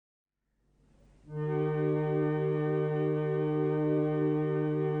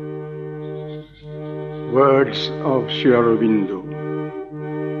Words of Sri Aurobindo.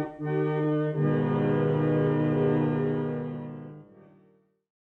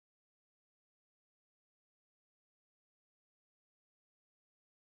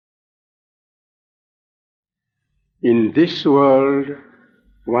 In this world,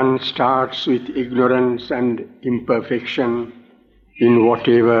 one starts with ignorance and imperfection in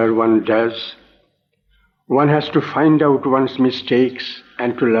whatever one does. One has to find out one's mistakes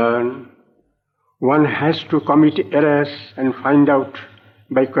and to learn. One has to commit errors and find out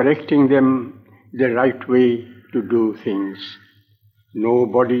by correcting them the right way to do things.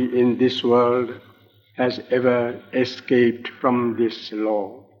 Nobody in this world has ever escaped from this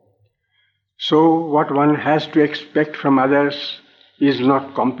law. So what one has to expect from others is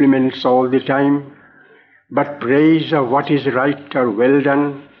not compliments all the time, but praise of what is right or well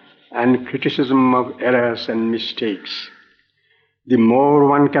done and criticism of errors and mistakes. The more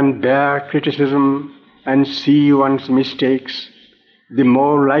one can bear criticism and see one's mistakes, the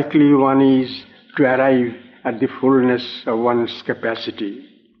more likely one is to arrive at the fullness of one's capacity.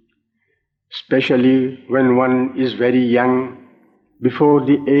 Especially when one is very young, before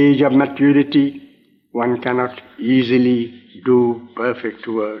the age of maturity, one cannot easily do perfect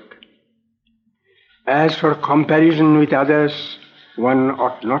work. As for comparison with others, one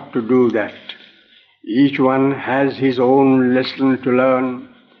ought not to do that. Each one has his own lesson to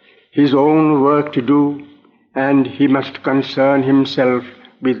learn, his own work to do, and he must concern himself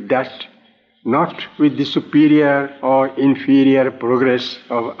with that, not with the superior or inferior progress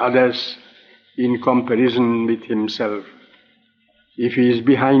of others in comparison with himself. If he is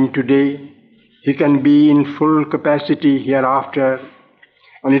behind today, he can be in full capacity hereafter,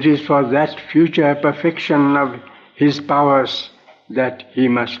 and it is for that future perfection of his powers that he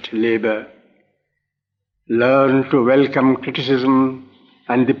must labor. Learn to welcome criticism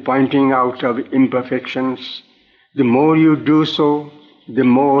and the pointing out of imperfections. The more you do so, the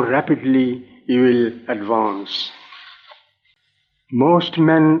more rapidly you will advance. Most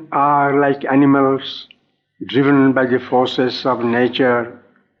men are like animals, driven by the forces of nature.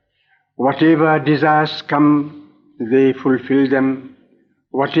 Whatever desires come, they fulfill them.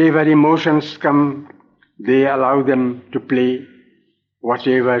 Whatever emotions come, they allow them to play.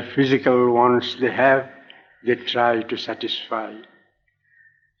 Whatever physical wants they have, they try to satisfy.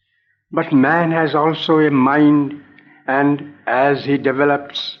 But man has also a mind, and as he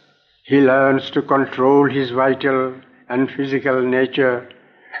develops, he learns to control his vital and physical nature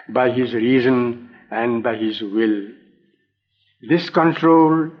by his reason and by his will. This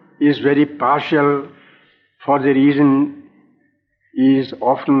control is very partial, for the reason is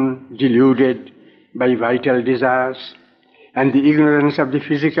often deluded by vital desires and the ignorance of the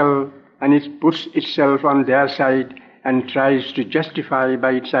physical, and it puts itself on their side and tries to justify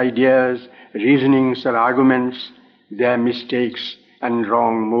by its ideas, reasonings or arguments their mistakes and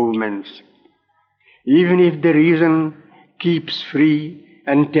wrong movements. Even if the reason keeps free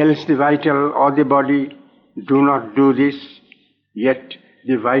and tells the vital or the body, do not do this, yet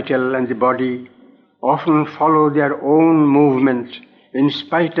the vital and the body often follow their own movement in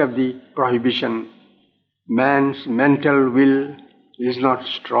spite of the prohibition. Man's mental will is not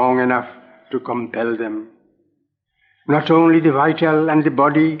strong enough to compel them. Not only the vital and the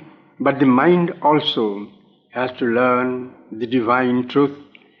body, but the mind also has to learn the divine truth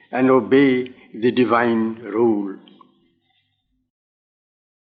and obey the divine rule.